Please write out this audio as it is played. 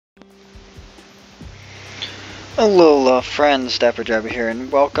Alola friends, DapperDraby here,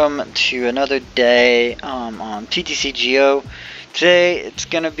 and welcome to another day on PTCGO. Today it's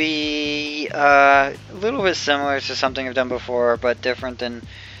going to be a little bit similar to something I've done before, but different than,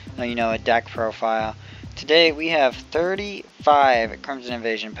 a deck profile. Today we have 35 Crimson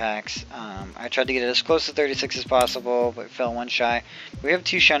Invasion packs. I tried to get it as close to 36 as possible, but fell one shy. We have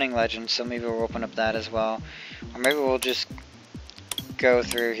 2 Shining Legends, so maybe we'll open up that as well. Or maybe we'll just go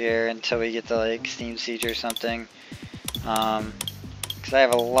through here until we get the Steam Siege or something, because I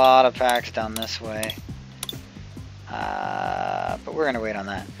have a lot of packs down this way, but we're gonna wait on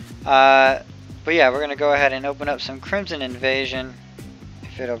that. But yeah, we're gonna go ahead and open up some Crimson Invasion,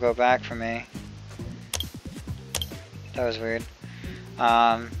 if it'll go back for me. That was weird.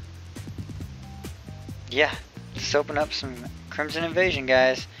 Yeah, let's open up some Crimson Invasion,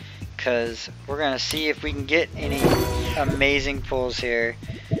 guys, because we're gonna see if we can get any amazing pulls here.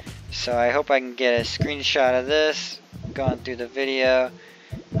 So I hope I can get a screenshot of this going through the video,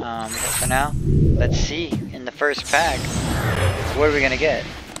 but for now, let's see in the first pack, what are we gonna get?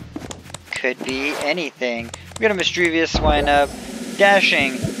 Could be anything. We got a Mischievous Swinub,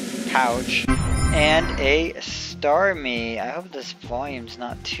 Dashing Pouch, and a Starmie. I hope this volume's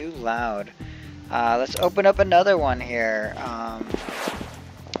not too loud. Let's open up another one here. I'm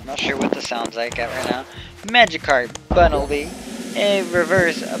not sure what the sound's like right now. Magikarp, Bunnelby, a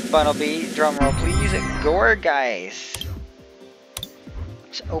reverse Bunnelby, drumroll please, Gourgeist.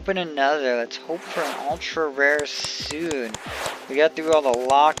 Let's open another. Let's hope for an ultra rare soon. We got through all the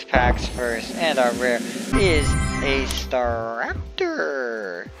locked packs first, and our rare is a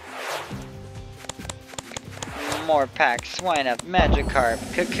Staraptor. More packs, Swinub, Magikarp,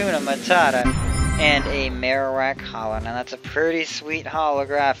 Kakuna Matata, and a Marowak Holo. Now that's a pretty sweet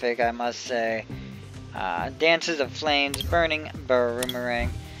holographic, I must say. Dances of Flames, Burning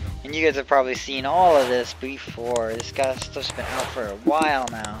Boomerang. And you guys have probably seen all of this before. This stuff's been out for a while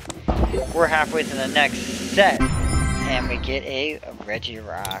now. We're halfway to the next set, and we get a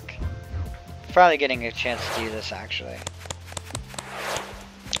Regirock. Probably getting a chance to do this actually.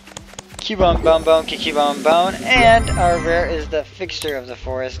 Cubone, Bone, Kikibone, Bone, and our rare is the Fixture of the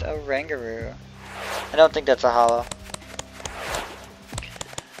Forest, a Rangaroo. I don't think that's a holo.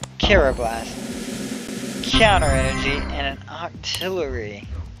 Carablast, Counter Energy, and an Octillery.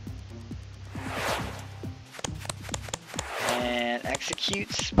 And Execute,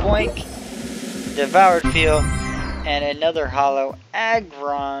 Spoink, Devoured Field, and another holo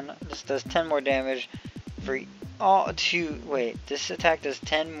Aggron. This does 10 more damage for this attack does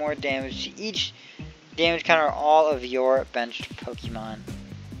 10 more damage to each damage counter all of your benched Pokemon.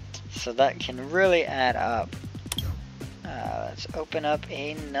 So that can really add up. Let's open up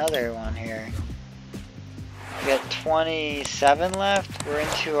another one here. We got 27 left. We're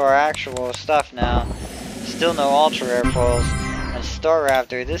into our actual stuff now. Still no ultra rare pulls. And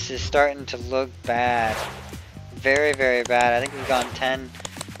Staraptor, this is starting to look bad. Very, very bad. I think we've gone 10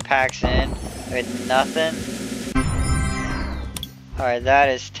 packs in with nothing. Alright, that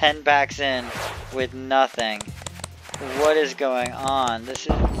is 10 packs in with nothing. What is going on? This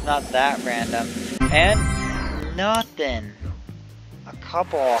is not that random. And nothing. A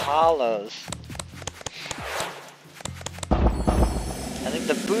couple of holos. I think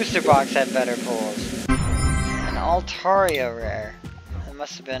the booster box had better pulls. An Altaria rare. It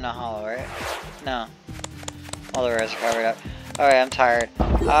must have been a holo, right? No. All the rares are covered up. Alright, I'm tired.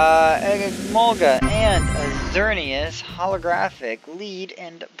 A Molga and a Xerneas holographic, Lead,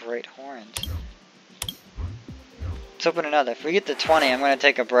 and Bright Horns. Let's open another. If we get to 20, I'm going to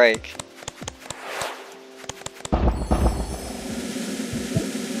take a break.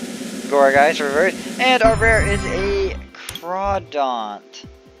 Gourgeist reverse, and our rare is a Crawdaunt.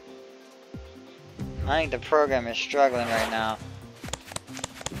 I think the program is struggling right now.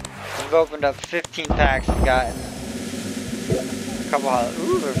 We've opened up 15 packs and gotten a couple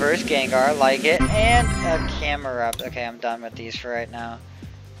of reverse Gengar, like it, and a Camerupt. Okay, I'm done with these for right now.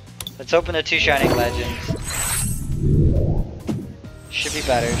 Let's open the 2 Shining Legends. Should be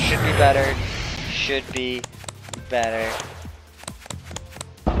better, should be better, should be better.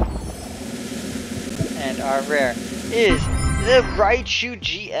 And our rare is the Raichu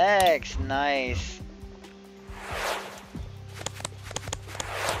GX. Nice.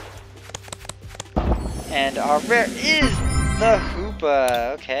 And our rare is the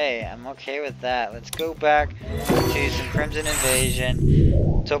Hoopa. Okay, I'm okay with that. Let's go back to some Crimson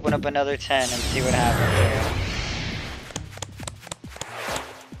Invasion. Let's open up another 10 and see what happens here.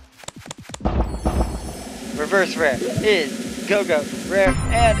 Reverse rare is Go-Go rare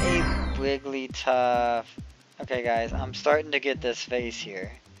and a Wigglytuff. Okay guys, I'm starting to get this face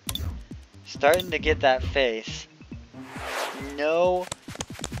here. Starting to get that face. No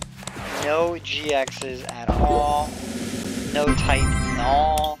GXs at all. No type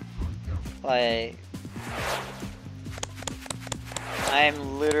null. Like, I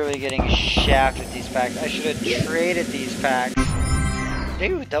am literally getting shafted with these packs. I should have traded these packs.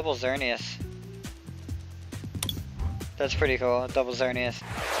 Ooh, double Xerneas. That's pretty cool, double Xerneas.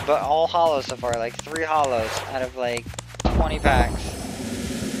 But all hollows so far, like 3 hollows out of like 20 packs.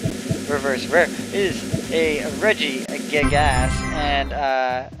 Reverse rare is a Reggie, a Gigas, and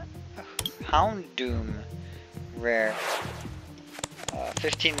Houndoom rare.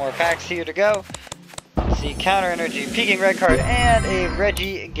 15 more packs here to go. See, counter energy, peaking red card, and a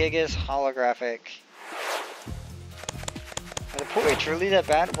Reggie Gigas holographic. Are the Poi truly that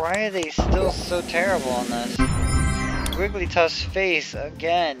bad? Why are they still so terrible on this? Wigglytuff's face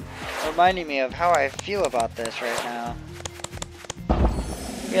again, reminding me of how I feel about this right now.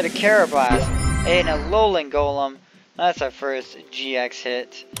 We had a Carablast, and a Alolan Golem. That's our first GX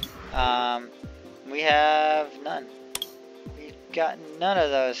hit. We have none. We've got none of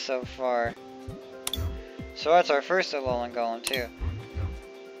those so far. So that's our first Alolan Golem too.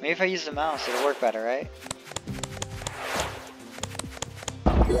 Maybe if I use the mouse it'll work better, right?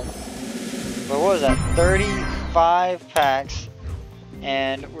 But what was that? 35 packs.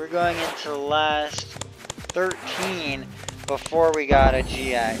 And we're going into the last 13 before we got a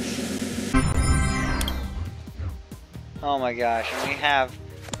GX. Oh my gosh, and we have,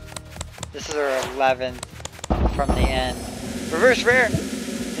 this is our 11th from the end. Reverse rare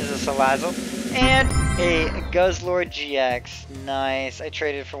is a Salazzle and a Guzzlord GX. Nice, I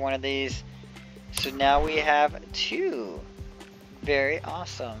traded for one of these. So now we have 2. Very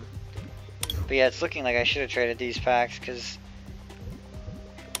awesome. But yeah, it's looking like I should have traded these packs because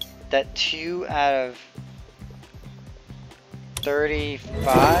that 2 out of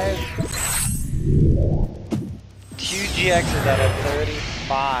 35? 2 GXs out of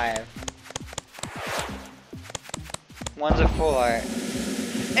 35. One's a full art.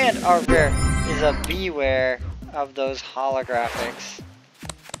 And our rare is a Beware of those holographics.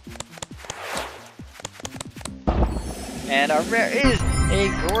 And our rare is a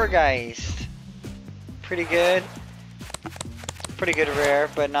Gourgeist. Pretty good. Pretty good rare,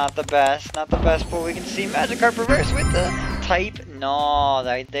 but not the best. Not the best pull we can see. Magikarp reverse with the Type Null.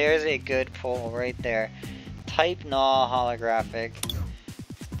 There's a good pull right there. Type Null holographic.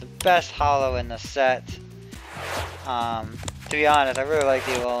 The best holo in the set. To be honest, I really like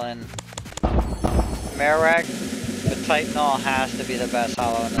the Alolan Marowak, but Type Null has to be the best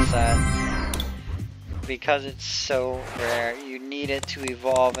holo in the set. Because it's so rare. You need it to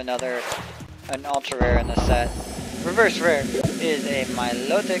evolve an ultra rare in the set. Reverse rare is a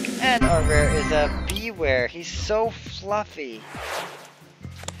Milotic, and our rare is a Beware. He's so fluffy.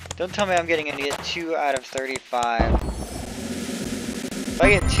 Don't tell me I'm getting to get 2 out of 35. If I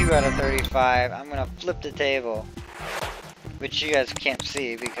get 2 out of 35, I'm gonna flip the table. Which you guys can't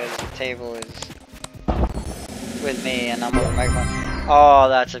see because the table is with me and I'm over the microphone. Oh,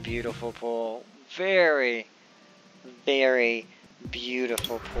 that's a beautiful pull. Very, very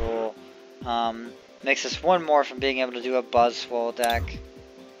beautiful pull. Makes us one more from being able to do a Buzzwole deck.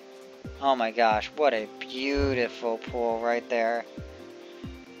 Oh my gosh, what a beautiful pull right there.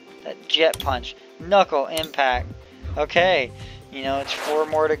 That Jet Punch, Knuckle Impact. Okay, you know, it's 4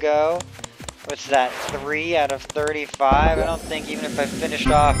 more to go. What's that, 3 out of 35? I don't think even if I finished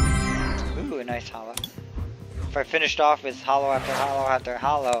off... Ooh, a nice holo. If I finished off with holo after holo after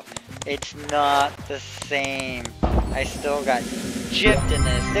holo, it's not the same. I still got gypped in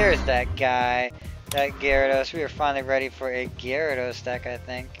this. There's that guy. That Gyarados. We are finally ready for a Gyarados deck, I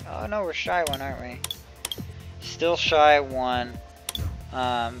think. Oh no, we're shy 1, aren't we? Still shy 1.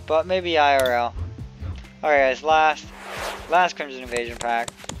 But maybe IRL. Alright guys, last Crimson Invasion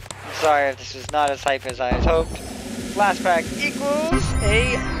pack. I'm sorry if this was not as hype as I had hoped. Last pack equals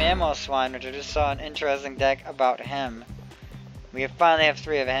a Mamoswine, which I just saw an interesting deck about him. We finally have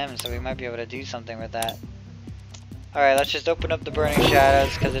 3 of him, so we might be able to do something with that. Alright, let's just open up the Burning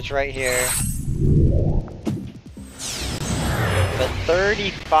Shadows, because it's right here. But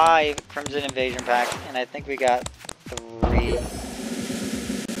 35 Crimson Invasion packs, and I think we got 3.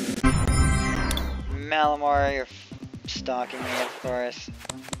 Malamar, you're stalking me, of course.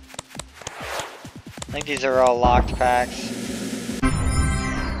 I think these are all locked packs.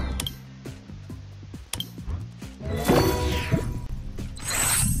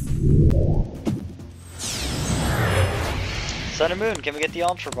 Sun and Moon, can we get the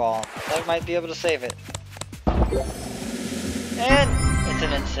Ultra Ball? That might be able to save it. And it's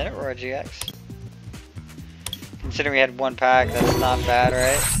an Incineroar GX. Considering we had 1 pack, that's not bad,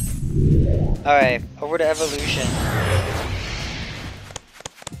 right? Alright, over to evolution.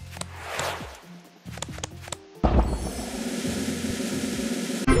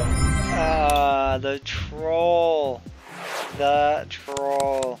 The troll. The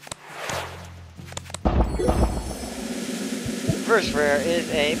troll. First rare is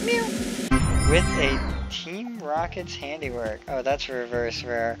a Mew with a Team Rocket's handiwork. Oh, that's reverse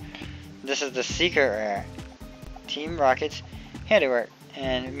rare. This is the secret rare. Team Rocket's handiwork.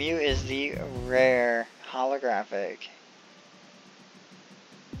 And Mew is the rare holographic.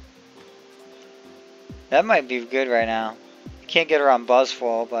 That might be good right now. Can't get her on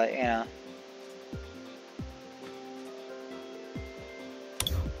Buzzful, but you know.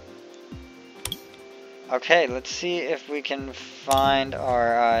 Okay, let's see if we can find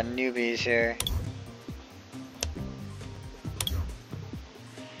our newbies here.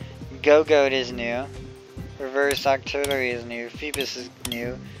 Go-Goat is new. Reverse Octillery is new. Phoebus is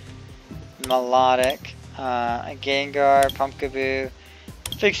new. Melodic. Gengar, Pumpkaboo.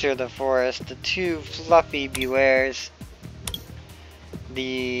 Fixer of the Forest. The two fluffy Bewares.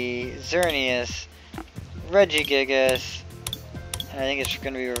 The Xerneas. Regigigas. I think it's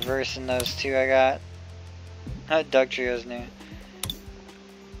going to be reversing those two I got. Dugtrio's new.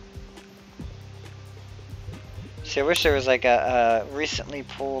 See, I wish there was like a recently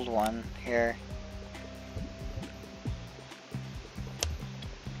pulled one here.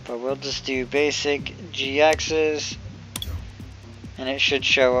 But we'll just do basic GXs. And it should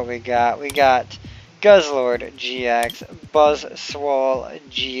show what we got. We got Guzzlord GX, Buzzswole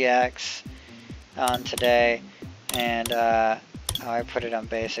GX on today. And, oh, I put it on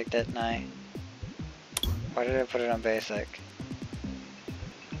basic, didn't I? Why did I put it on basic?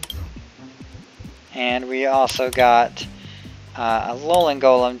 And we also got a Alolan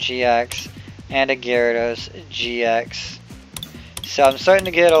Golem GX and a Gyarados GX. So I'm starting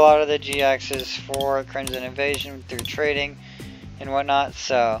to get a lot of the GXs for Crimson Invasion through trading and whatnot.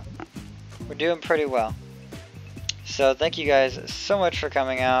 So we're doing pretty well. So thank you guys so much for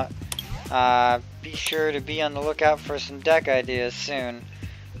coming out. Be sure to be on the lookout for some deck ideas soon.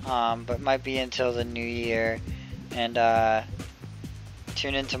 But might be until the new year. And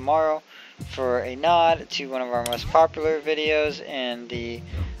tune in tomorrow for a nod to one of our most popular videos in the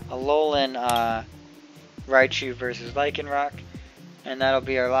Alolan Raichu versus Lycanroc. And that'll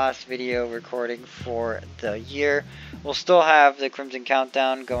be our last video recording for the year. We'll still have the Crimson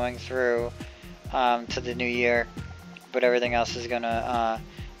Countdown going through to the new year. But everything else is going to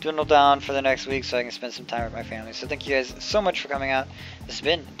dwindle down for the next week so I can spend some time with my family. So thank you guys so much for coming out. This has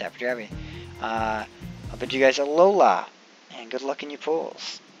been DapperDraby. I'll bid you guys alola and good luck in your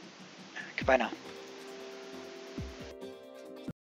pulls. Goodbye now.